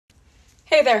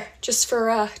Hey there, just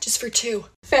for two.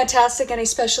 Fantastic, any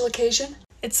special occasion?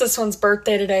 It's this one's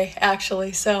birthday today,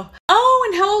 actually, so. Oh,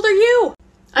 and how old are you?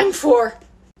 I'm 4.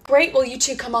 Great, well you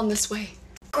two come on this way.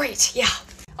 Great, yeah.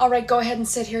 All right, go ahead and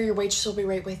sit here, your waitress will be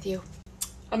right with you.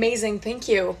 Amazing, thank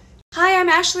you. Hi, I'm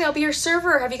Ashley, I'll be your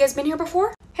server. Have you guys been here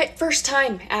before? Hey, first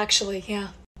time, actually,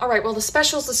 yeah. All right, well the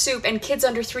special's the soup and kids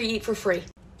under 3 eat for free.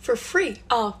 For free?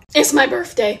 Oh, it's my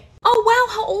birthday. Oh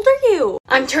wow, how old are you?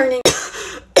 I'm turning...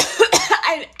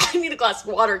 I need a glass of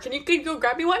water. Can you go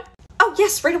grab me one? Oh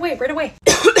yes, right away.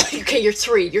 Okay, you're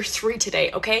 3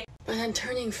 today, okay? But I'm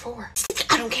turning 4.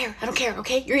 I don't care,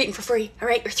 okay? You're eating for free, all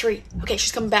right? You're 3. Okay,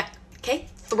 she's coming back, okay?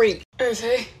 3.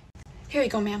 Okay. Here you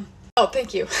go, ma'am. Oh,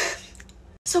 thank you.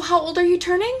 So how old are you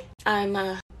turning?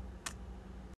 I'm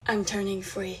turning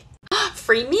free.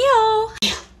 Free meal!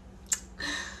 Yeah.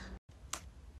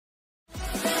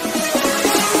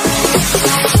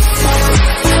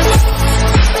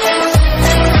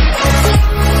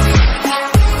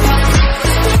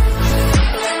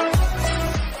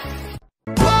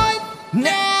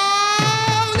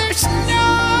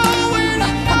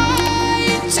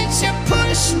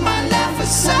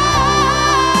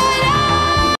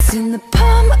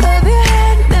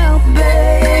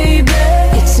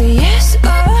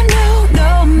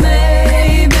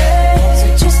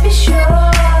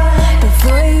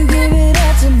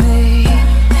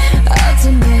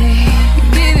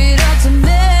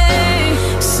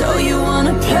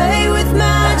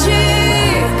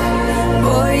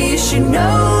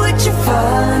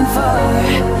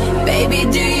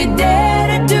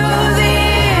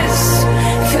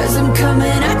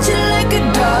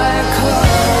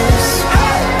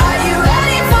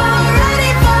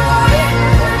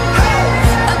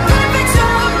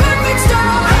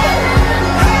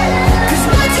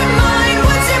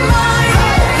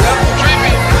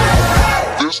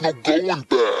 No going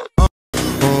back.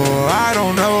 Oh, I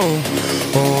don't know.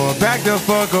 Oh, back the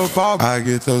fuck up off. I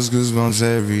get those goosebumps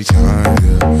every time,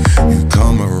 yeah. You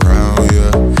come around,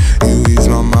 yeah. You ease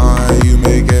my mind, you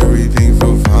make everything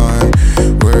feel fine.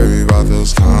 Worry about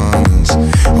those comments.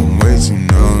 I'm way too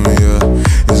numb, yeah.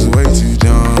 It's way too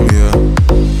dumb, yeah.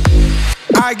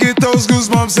 I get those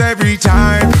goosebumps every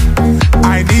time.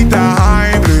 I need the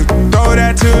Heimlich. Throw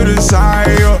that to the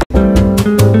side, yeah.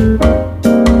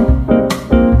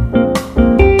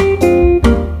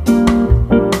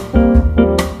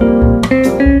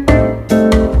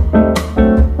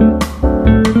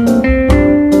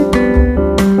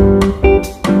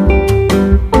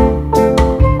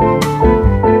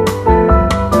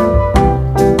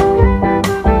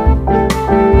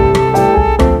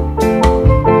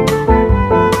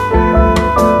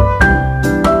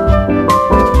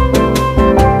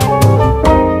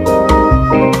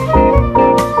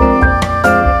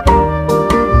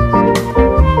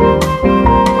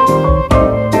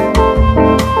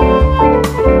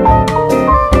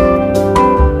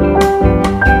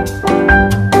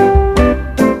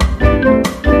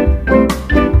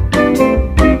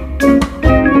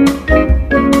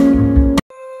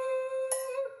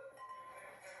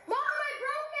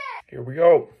 Here we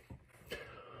go.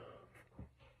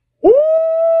 Woo!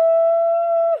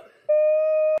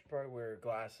 Probably wear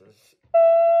glasses.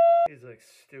 These look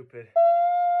stupid.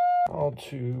 How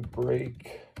to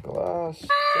break glass.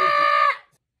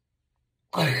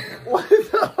 What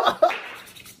the?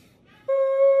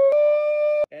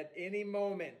 At any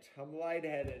moment, I'm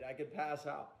lightheaded. I could pass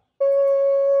out.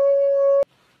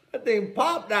 That thing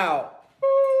popped out.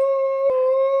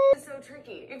 It's so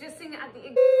tricky. You're just singing at the...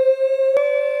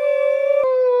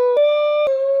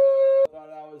 Thought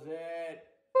that was it.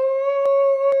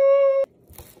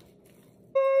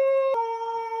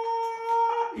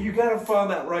 You gotta find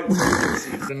that right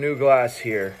frequency. The new glass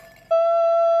here.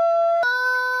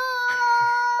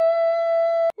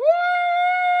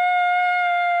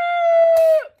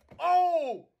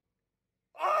 Oh!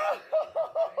 Oh!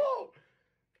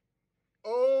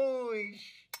 Holy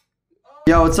sh...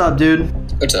 Yo, what's up, dude?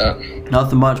 What's up?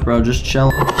 Nothing much, bro. Just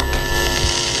chilling.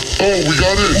 Oh, we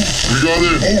got in. Oh,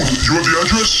 you have the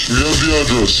address? We have the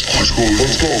address.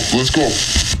 Let's go.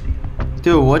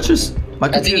 Dude, what just...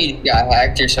 I think he got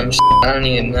hacked or some shit. I don't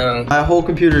even know. My whole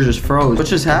computer just froze. What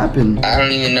just happened? I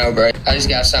don't even know, bro. I just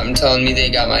got something telling me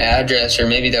they got my address, or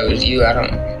maybe that was you. I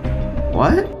don't know.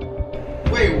 What?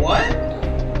 Wait, what?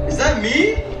 Is that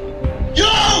me?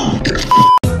 Yo!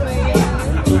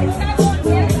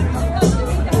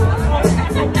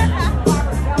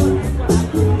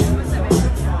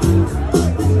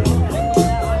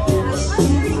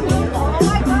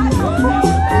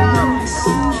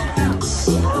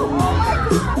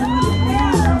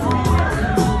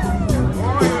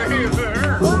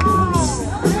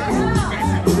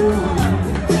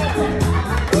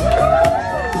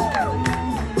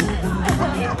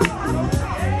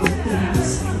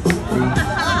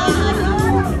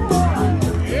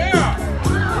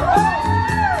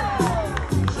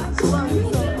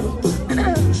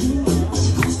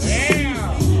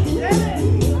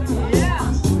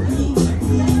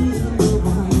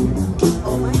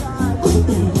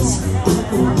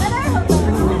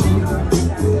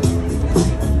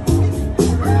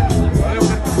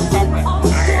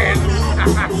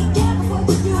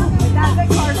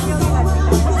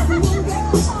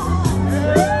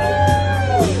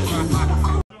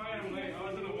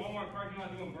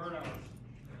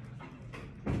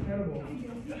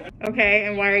 Okay,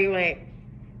 and why are you late?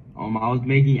 I was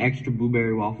making extra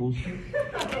blueberry waffles.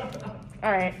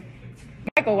 All right.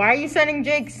 Michael, why are you sending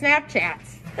Jake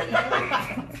Snapchats?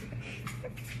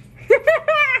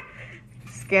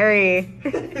 Scary.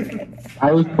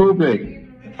 I was perfect.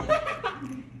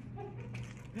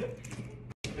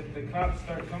 If the cops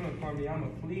start coming for me, I'm a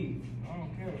flee. I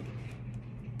don't care.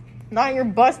 Not your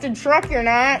busted truck, you're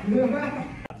not.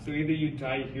 So either you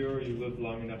die here or you live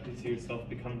long enough to see yourself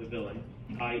become the villain,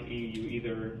 i.e. you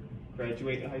either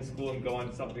graduate high school and go on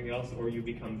to something else or you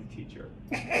become the teacher.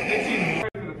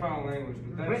 The foul language,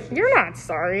 but that's You're not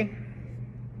sorry.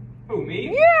 who,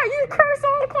 me? Yeah, you curse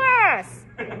all class.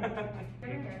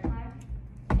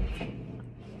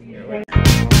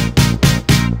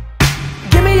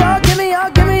 Give me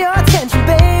your attention,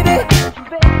 baby.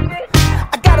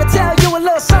 I gotta tell you a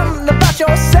little something about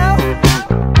yourself.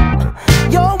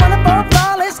 You're wonderful,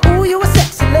 flawless, ooh, you a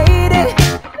sexy lady.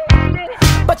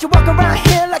 But you walk around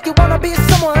here like you wanna be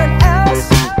someone else.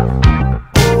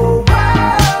 Ooh,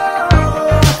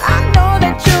 I know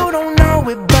that you don't know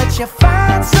it, but you're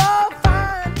fine, so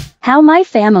fine. How my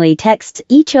family texts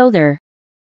each other.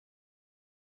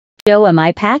 Joe, am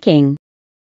I packing?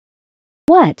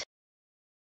 What?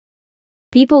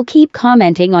 People keep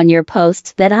commenting on your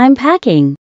posts that I'm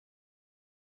packing.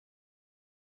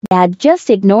 Dad, just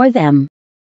ignore them.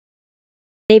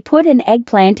 They put an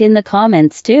eggplant in the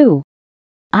comments too.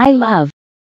 I love.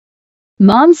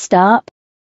 Mom, stop.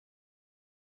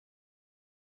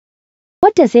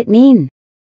 What does it mean?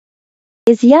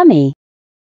 Is yummy.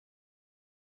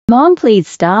 Mom, please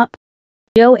stop.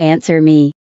 Joe, answer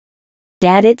me.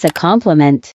 Dad, it's a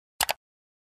compliment.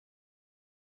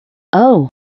 Oh.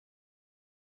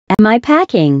 Am I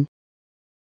packing?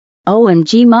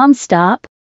 OMG, Mom, stop.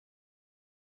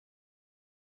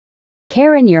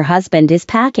 Karen, your husband is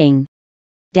packing.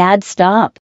 Dad,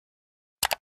 stop.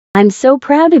 I'm so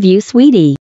proud of you,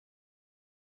 sweetie.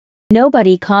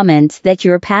 Nobody comments that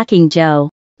you're packing, Joe.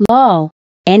 Lol.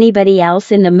 Anybody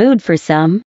else in the mood for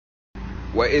some?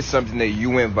 What is something that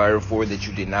you went viral for that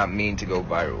you did not mean to go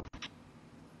viral?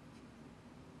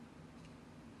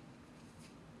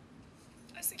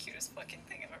 That's the cutest fucking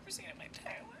thing I've ever seen in my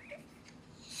entire life.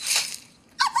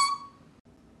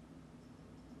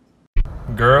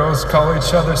 Girls call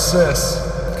each other sis,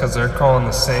 because they're calling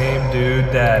the same dude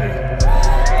daddy. Yep.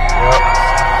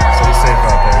 Stay safe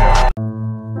out there, y'all.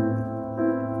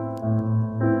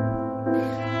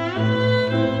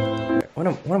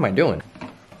 What am I doing?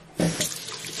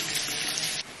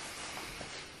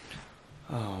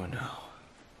 Oh no.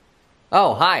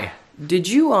 Oh, hi. Did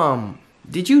you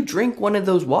drink one of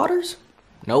those waters?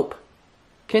 Nope.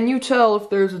 Can you tell if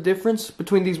there's a difference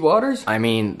between these waters? I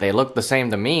mean, they look the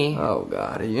same to me. Oh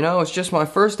god, you know, it's just my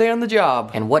first day on the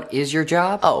job. And what is your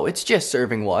job? Oh, it's just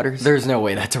serving waters. There's no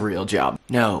way that's a real job.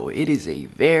 No, it is a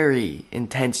very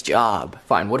intense job.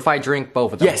 Fine, what if I drink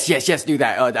both of them? Yes, do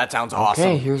that. That sounds awesome.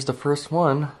 Okay, here's the first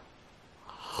one.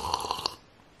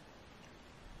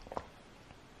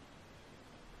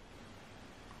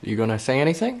 You gonna say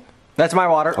anything? That's my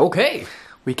water. Okay.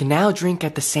 We can now drink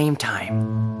at the same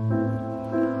time.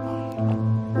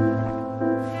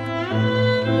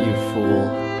 You fool.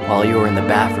 While you were in the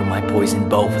bathroom, I poisoned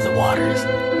both of the waters.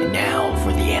 And now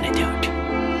for the antidote.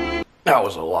 That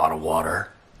was a lot of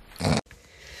water.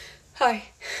 Hi.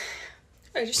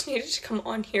 I just needed to come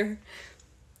on here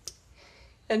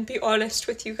and be honest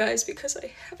with you guys because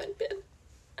I haven't been.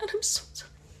 And I'm so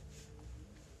sorry.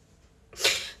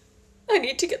 I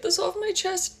need to get this off my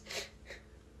chest.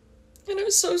 And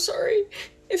I'm so sorry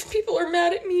if people are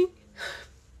mad at me.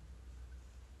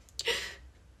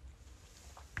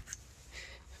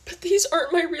 But these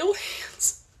aren't my real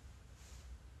hands.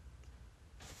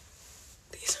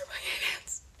 These are my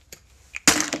hands.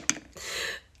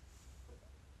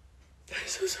 I'm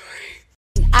so sorry.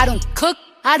 I don't cook,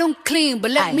 I don't clean,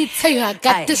 but let me tell you, I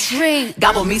got this ring.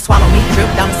 Gobble me, swallow me,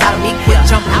 drip down inside of me, quick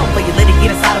jump out for you, let it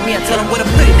get inside of me. I tell them where to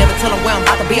put it, never tell them where I'm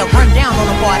about to be. I run down on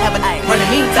them, boy, I have a running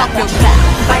me, talk your pal,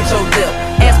 bite your lip,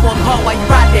 ask for the hard while you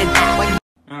ride that.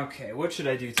 Okay, what should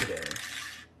I do today?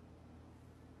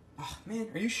 Oh man,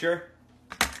 are you sure?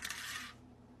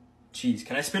 Jeez,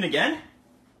 can I spin again?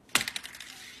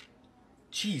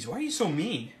 Jeez, why are you so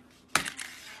mean?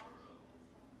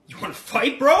 You wanna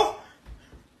fight, bro?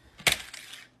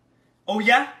 Oh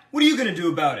yeah? What are you gonna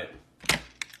do about it?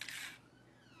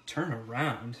 Turn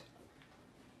around?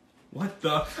 What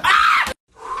the? Ah!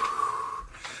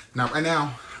 Not right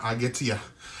now. I'll get to you.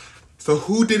 So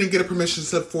who didn't get a permission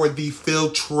slip for the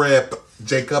field trip?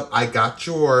 Jacob, I got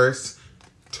yours.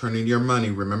 Turn in your money.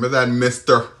 Remember that,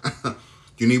 mister.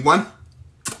 You need one?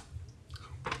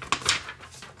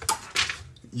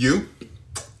 You?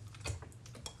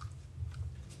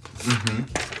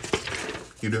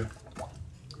 You do.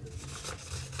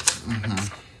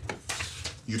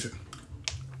 You too.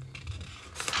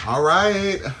 All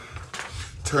right.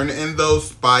 Turn in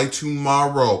those by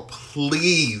tomorrow,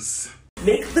 please.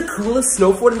 Make the coolest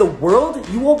snowboard in the world?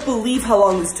 You won't believe how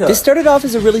long this took. This started off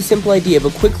as a really simple idea,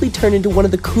 but quickly turned into one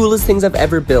of the coolest things I've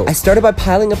ever built. I started by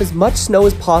piling up as much snow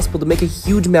as possible to make a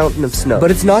huge mountain of snow.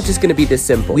 But it's not just gonna be this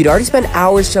simple. We'd already spent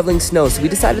hours shoveling snow, so we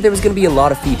decided there was gonna be a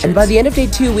lot of features. And by the end of day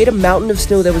 2, we had a mountain of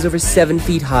snow that was over 7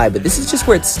 feet high, but this is just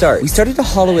where it starts. We started to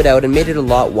hollow it out and made it a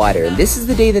lot wider, and this is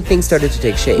the day that things started to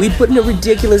take shape. We'd put in a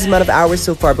ridiculous amount of hours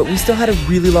so far, but we still had a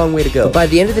really long way to go. But by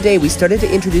the end of the day, we started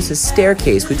to introduce a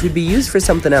staircase, which would be used for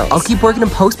something else. I'll keep working in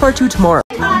post part 2 tomorrow.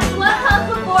 What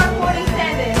comes before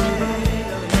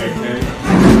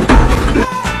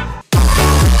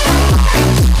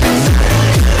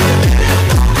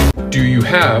 47? Do you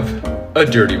have a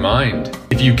dirty mind?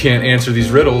 If you can't answer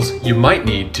these riddles, you might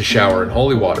need to shower in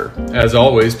holy water. As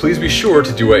always, please be sure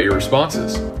to duet your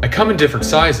responses. I come in different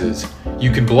sizes.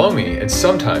 You can blow me, and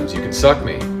sometimes you can suck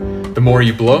me. The more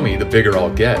you blow me, the bigger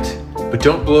I'll get. But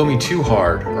don't blow me too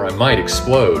hard, or I might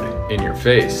explode in your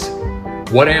face.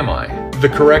 What am I? The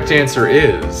correct answer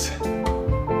is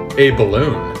a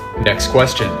balloon. Next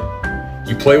question.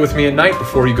 You play with me at night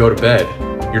before you go to bed.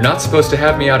 You're not supposed to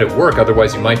have me out at work,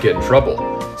 otherwise you might get in trouble.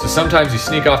 So sometimes you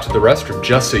sneak off to the restroom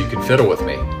just so you can fiddle with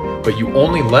me. But you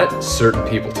only let certain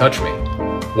people touch me.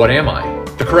 What am I?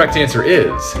 The correct answer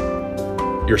is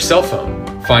your cell phone.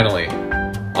 Finally,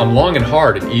 I'm long and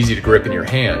hard and easy to grip in your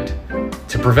hand.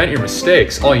 To prevent your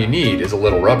mistakes, all you need is a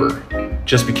little rubber.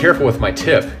 Just be careful with my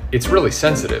tip, it's really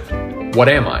sensitive. What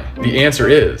am I? The answer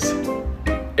is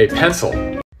a pencil.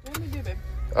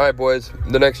 Alright boys,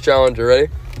 the next challenge, you ready?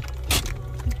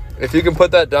 If you can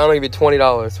put that down, I'll give you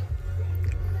 $20.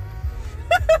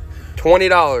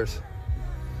 $20.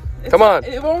 Come on.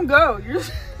 It won't go.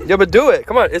 Yeah, but do it.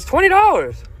 Come on, it's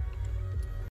 $20.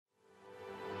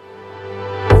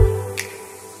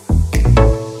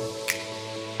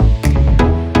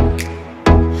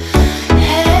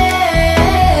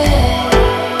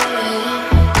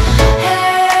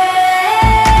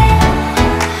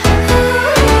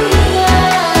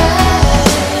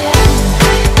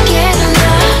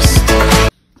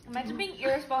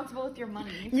 With your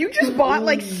money. You just bought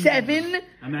like 7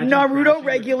 Naruto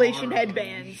regulation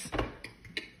headbands.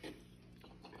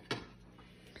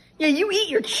 Yeah, you eat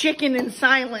your chicken in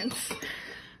silence.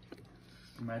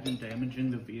 Imagine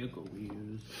damaging the vehicle we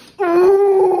use.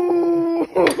 Ooh.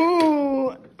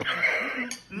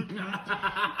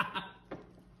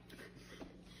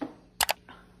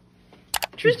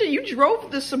 Tristan, you drove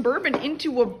the Suburban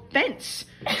into a fence.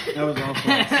 That was also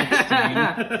at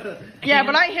 16. Yeah,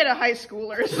 but I hit a high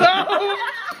schooler, so...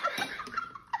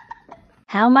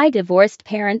 How my divorced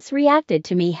parents reacted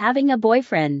to me having a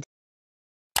boyfriend.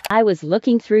 I was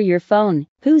looking through your phone.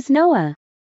 Who's Noah?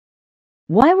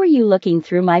 Why were you looking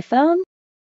through my phone?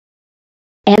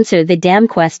 Answer the damn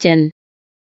question.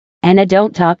 Anna,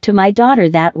 don't talk to my daughter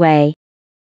that way.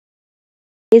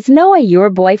 Is Noah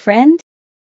your boyfriend?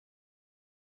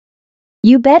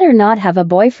 You better not have a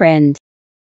boyfriend.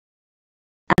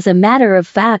 As a matter of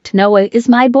fact, Noah is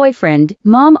my boyfriend.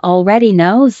 Mom already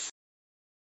knows.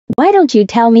 Why don't you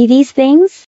tell me these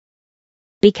things?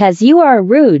 Because you are a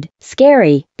rude,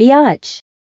 scary biatch.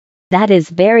 That is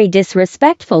very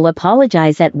disrespectful.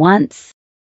 Apologize at once.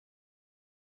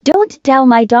 Don't tell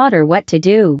my daughter what to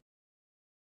do.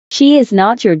 She is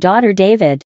not your daughter,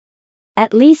 David.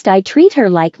 At least I treat her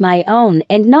like my own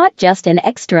and not just an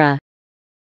extra.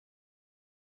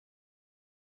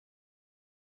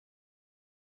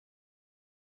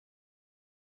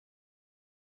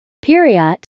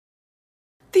 Period.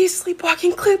 These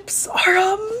sleepwalking clips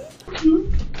are,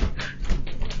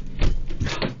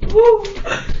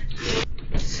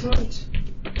 Such.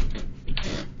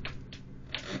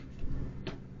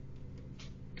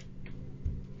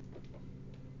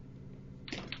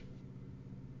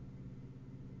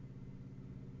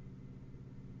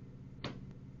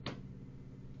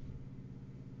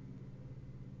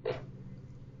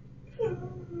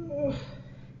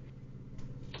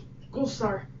 Gold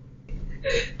star.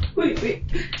 Wait.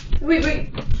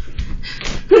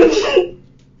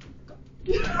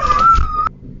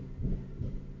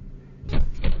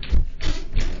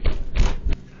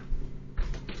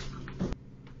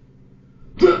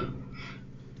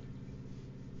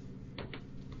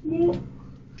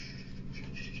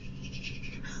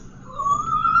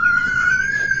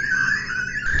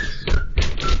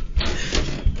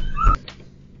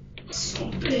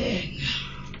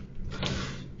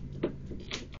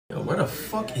 Yo, where the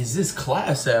fuck is this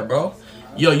class at, bro?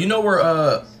 Yo, you know where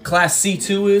class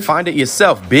C2 is? Find it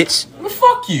yourself, bitch. Well,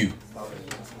 fuck you.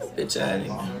 Bitch ass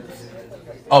nigga.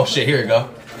 Oh shit, here we go.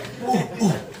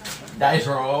 Dice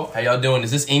roll. How y'all doing?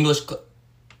 Is this English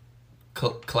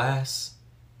class?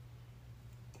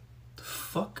 The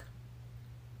fuck?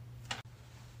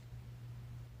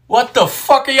 What the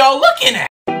fuck are y'all looking at?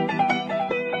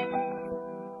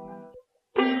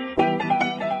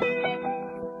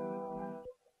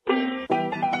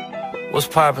 What's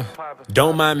poppin'?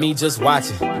 Don't mind me just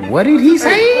watching. What did he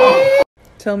say?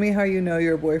 Tell me how you know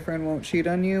your boyfriend won't cheat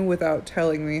on you without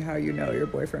telling me how you know your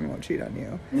boyfriend won't cheat on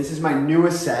you. This is my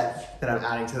newest set that I'm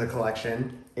adding to the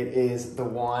collection. It is the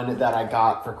one that I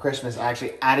got for Christmas. I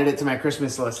actually added it to my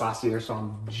Christmas list last year, so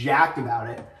I'm jacked about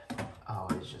it. Oh,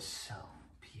 it's just so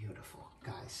beautiful.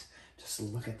 Guys, just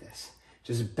look at this.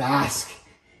 Just bask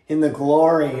in the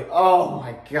glory. Oh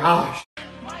my gosh.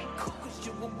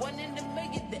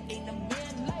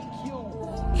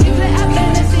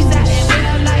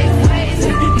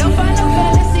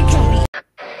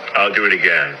 I'll do it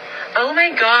again. Oh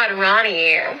my God,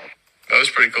 Ronnie. That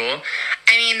was pretty cool.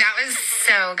 I mean, that was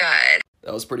so good.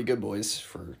 That was pretty good, boys,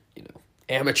 for,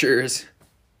 amateurs.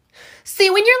 See,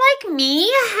 when you're like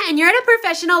me and you're at a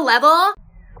professional level,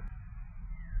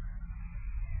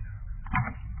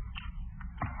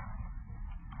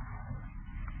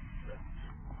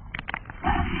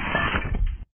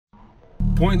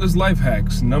 Pointless life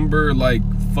hacks, number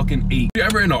fucking 8. If you're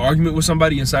ever in an argument with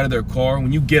somebody inside of their car,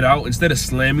 when you get out, instead of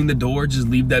slamming the door, just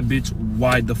leave that bitch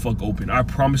wide the fuck open. I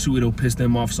promise you it'll piss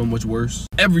them off so much worse.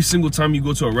 Every single time you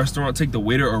go to a restaurant, take the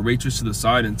waiter or waitress to the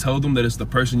side and tell them that it's the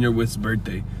person you're with's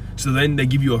birthday. So then they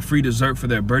give you a free dessert for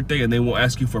their birthday and they won't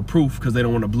ask you for proof because they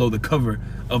don't want to blow the cover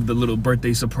of the little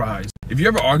birthday surprise. If you're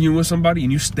ever arguing with somebody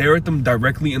and you stare at them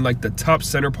directly in the top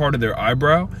center part of their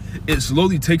eyebrow, it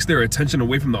slowly takes their attention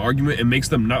away from the argument and makes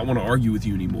them not want to argue with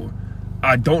you anymore.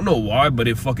 I don't know why, but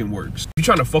it fucking works. If you're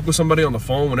trying to fuck with somebody on the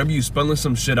phone, whenever you spelling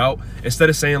some shit out, instead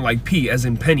of saying P as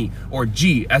in penny or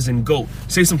G as in goat,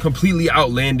 say some completely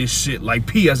outlandish shit like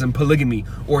P as in polygamy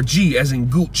or G as in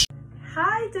gooch.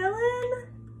 Hi, Dylan.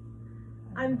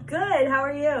 I'm good. How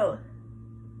are you?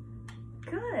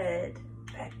 Good.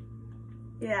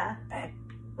 Yeah.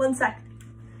 1 sec.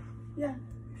 Yeah.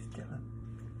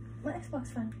 My Xbox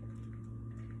friend.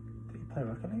 Do you play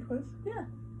Rocket League with? Yeah.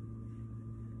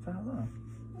 For how long?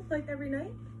 Like every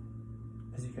night.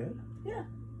 Is he good? Yeah.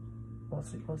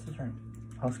 What's his rank?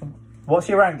 Ask him. What's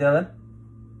your rank, Dylan?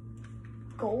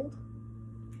 Gold.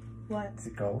 What? Is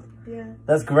it gold? Yeah.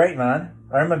 That's great, man.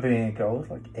 I remember being in gold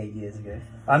 8 years ago.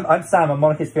 I'm Sam. I'm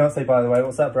Monica's fiance, by the way.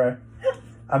 What's up, bro?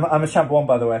 I'm a champ 1,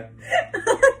 by the way.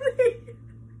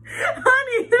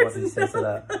 Honey, What did you say to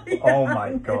that? Yeah. Oh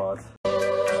my god.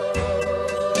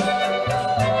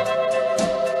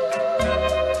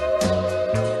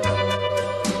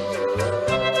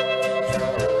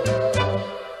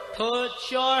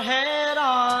 Put your head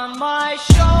on my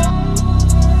shoulder.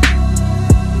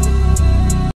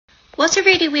 what's a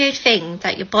really weird thing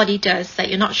that your body does that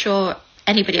you're not sure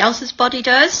anybody else's body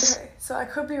does? Okay, so I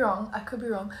could be wrong,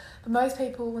 but most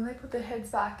people, when they put their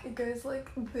heads back, it goes like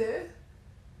this.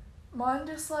 Mine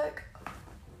just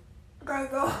goes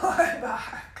all the way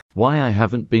back. Why I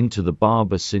haven't been to the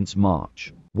barber since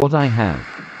March. What I have.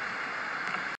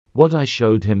 What I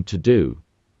showed him to do.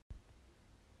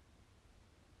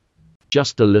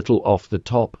 Just a little off the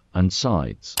top and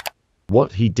sides.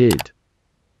 What he did.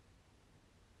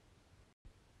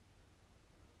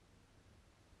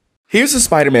 Here's a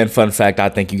Spider-Man fun fact I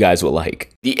think you guys will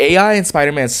like. The AI in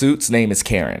Spider-Man's suit's name is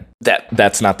Karen.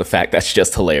 That's not the fact, that's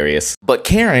just hilarious. But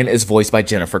Karen is voiced by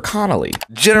Jennifer Connelly.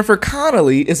 Jennifer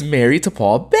Connelly is married to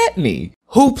Paul Bettany,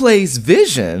 who plays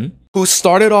Vision, who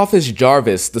started off as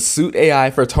Jarvis, the suit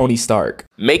AI for Tony Stark,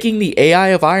 making the AI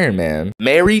of Iron Man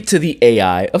married to the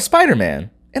AI of Spider-Man.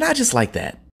 And I just like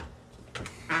that.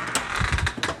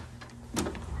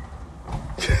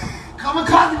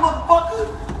 Kamikaze,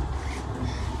 motherfucker!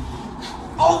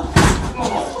 Oh!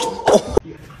 Oh!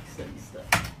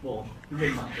 Well, you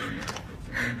made my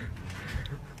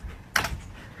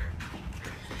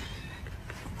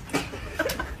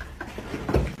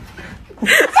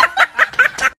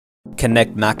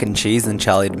Connect mac and cheese and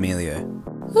Charlie D'Amelio.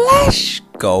 Let's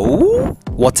go.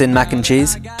 What's in mac and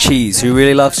cheese? Cheese. Who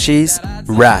really loves cheese?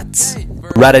 Rats.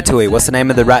 Ratatouille. What's the name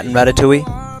of the rat in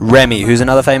Ratatouille? Remy. Who's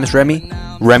another famous Remy?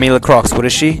 Remy Lacroix. What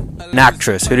is she? An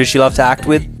actress. Who does she love to act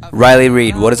with? Riley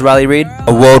Reid. What is Riley Reid?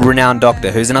 A world-renowned doctor.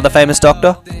 Who's another famous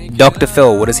doctor? Dr.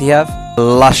 Phil. What does he have? A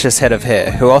luscious head of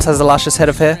hair. Who else has a luscious head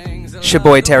of hair?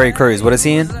 Shaboy Terry Crews. What is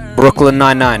he in? Brooklyn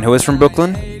Nine-Nine. Who is from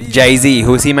Brooklyn? Jay-Z,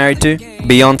 who is he married to?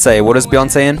 Beyonce, what is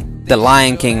Beyonce in? The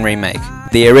Lion King remake.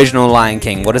 The original Lion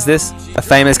King, what is this? A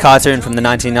famous cartoon from the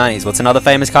 1990s. What's another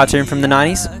famous cartoon from the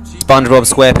 90s? SpongeBob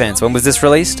SquarePants. When was this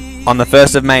released? On the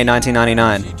 1st of May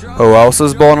 1999. Who else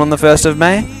was born on the 1st of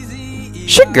May?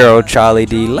 Shit girl Charlie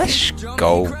D. Let's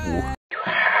go. You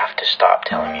have to stop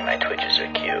telling me my Twitches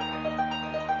are cute.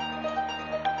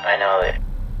 I know it.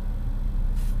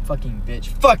 Fucking bitch.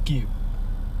 Fuck you.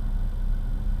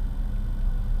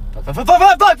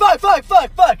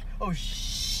 Fuck. Oh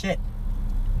shit.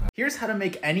 Here's how to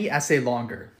make any essay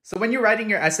longer. So when you're writing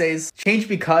your essays, change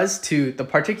because to the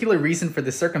particular reason for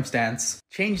the circumstance,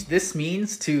 change this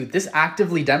means to this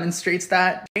actively demonstrates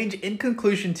that, change in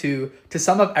conclusion to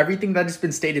sum up everything that has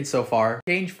been stated so far,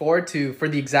 change for to for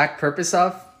the exact purpose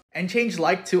of, and change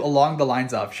like to along the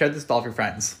lines of. Share this with all of your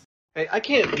friends. Hey, I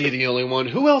can't be the only one.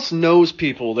 Who else knows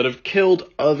people that have killed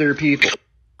other people?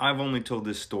 I've only told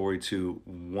this story to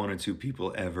 1 or 2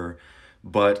 people ever,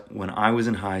 but when I was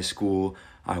in high school,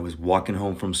 I was walking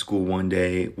home from school one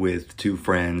day with 2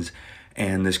 friends,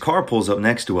 and this car pulls up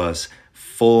next to us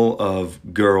full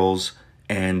of girls,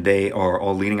 and they are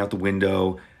all leaning out the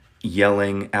window,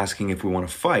 yelling, asking if we want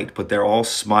to fight, but they're all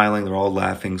smiling, they're all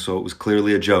laughing, so it was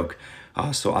clearly a joke.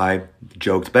 So I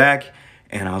joked back,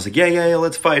 and I was like, yeah,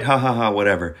 let's fight, ha ha ha,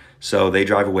 whatever. So they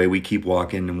drive away, we keep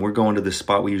walking, and we're going to the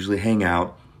spot we usually hang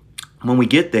out. When we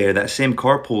get there, that same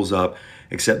car pulls up,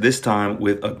 except this time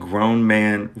with a grown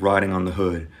man riding on the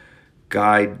hood.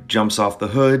 Guy jumps off the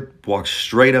hood, walks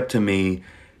straight up to me,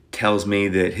 tells me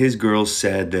that his girls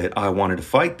said that I wanted to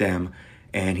fight them,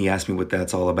 and he asked me what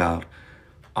that's all about.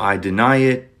 I deny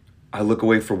it. I look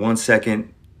away for 1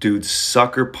 second. Dude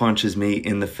sucker punches me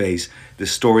in the face.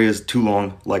 This story is too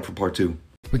long, like for part 2.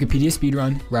 Wikipedia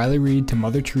speedrun, Riley Reid to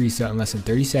Mother Teresa in less than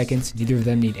 30 seconds. Neither of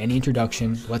them need any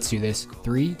introduction. Let's do this.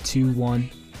 3, 2, 1,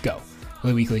 go.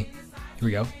 Willy Weekly. Here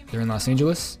we go. They're in Los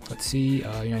Angeles. Let's see.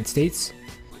 United States.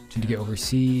 Need to get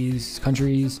overseas.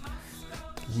 Countries.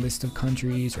 List of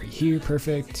countries right here.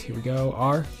 Perfect. Here we go.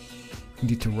 R. We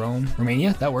get to Rome.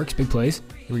 Romania. That works. Big plays.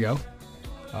 Here we go.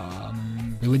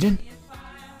 Religion.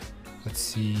 Let's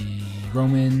see.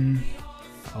 Roman.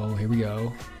 Oh, here we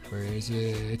go. Where is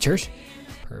it? Church.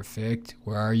 Perfect.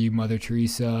 Where are you, Mother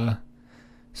Teresa?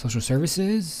 Social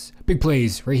services. Big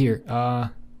plays right here.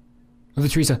 Mother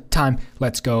Teresa, time.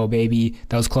 Let's go, baby.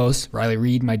 That was close. Riley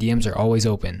Reid, my DMs are always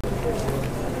open.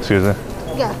 Excuse me?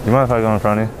 Yeah. You mind if I go in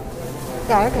front of you?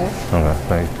 Yeah, okay. Okay,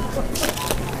 thank you.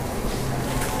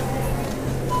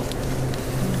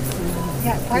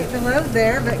 Yeah, quite the load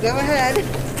there, but go ahead.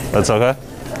 That's okay?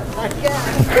 Yeah.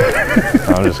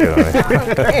 I'm just kidding.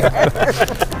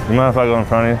 You mind if I go in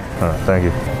front of you? Oh, thank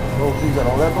you. Oh, please,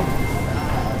 all that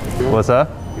one? What's that?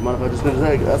 You mind if I just finish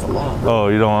that? That's a lot. Oh,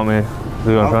 you don't want me to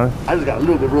go in front of you? I just got a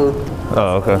little bit, brother.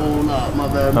 Oh, okay. Oh, nah, my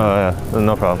bad. Oh, yeah,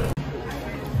 no problem.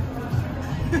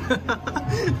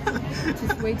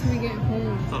 Just wait till we get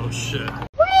home. Oh, shit.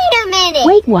 Wait a minute!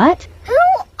 Wait, what? Who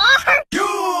are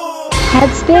you?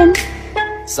 Head spin.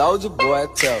 Soldier boy,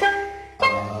 tell.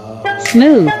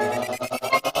 Smooth.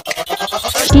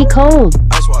 She cold.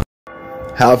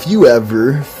 Have you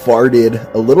ever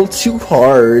farted a little too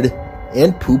hard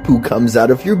and poo-poo comes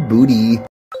out of your booty?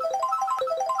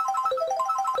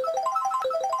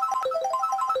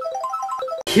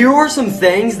 Here are some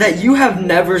things that you have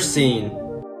never seen.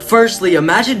 Firstly,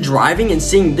 imagine driving and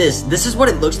seeing this. This is what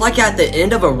it looks like at the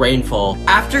end of a rainfall.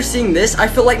 After seeing this, I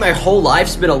feel like my whole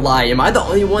life's been a lie. Am I the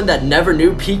only one that never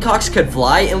knew peacocks could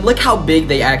fly? And look how big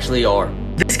they actually are.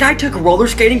 This guy took roller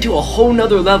skating to a whole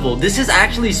nother level. This is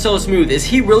actually so smooth. Is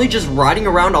he really just riding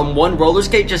around on one roller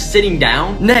skate just sitting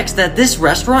down? Next, at this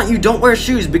restaurant, you don't wear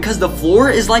shoes because the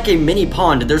floor is like a mini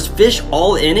pond. There's fish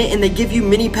all in it and they give you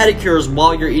mini pedicures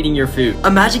while you're eating your food.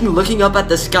 Imagine looking up at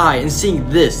the sky and seeing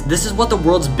this. This is what the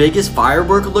world's biggest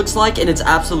firework looks like and it's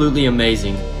absolutely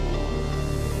amazing.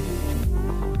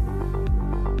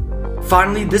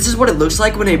 Finally, this is what it looks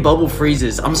like when a bubble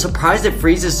freezes. I'm surprised it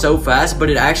freezes so fast, but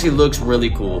it actually looks really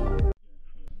cool.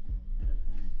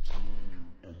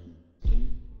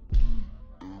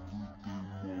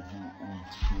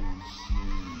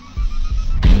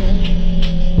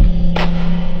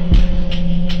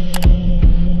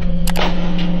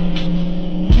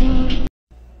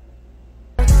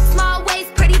 Small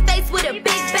waist, pretty face with a big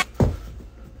back.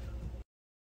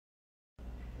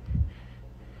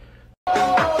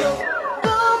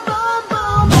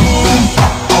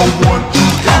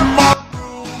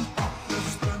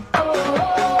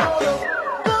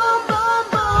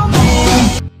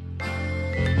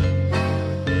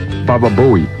 Baba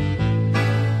Bowie,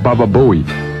 Baba Bowie,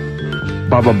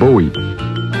 Baba Bowie,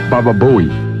 Baba Bowie.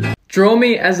 Draw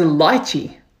me as a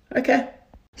lychee. Okay.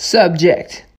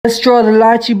 Subject. Let's draw the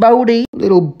lychee body.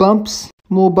 Little bumps,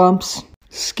 more bumps.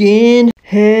 Skin,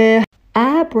 hair,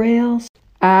 eyebrows,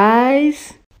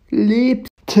 eyes, lips,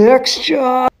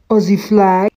 texture. Aussie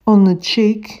flag on the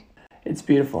cheek. It's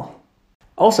beautiful.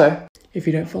 Also, if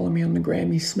you don't follow me on the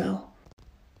gram, you smell.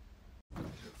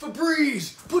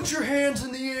 Febreze, put your hands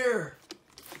in the air.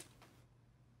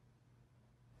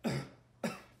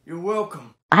 You're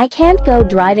welcome. I can't go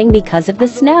driving because of the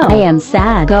snow. I am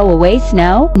sad. Go away,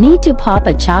 snow. Need to pop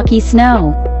a chalky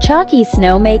snow. Chalky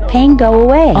snow make pain go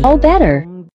away. All better.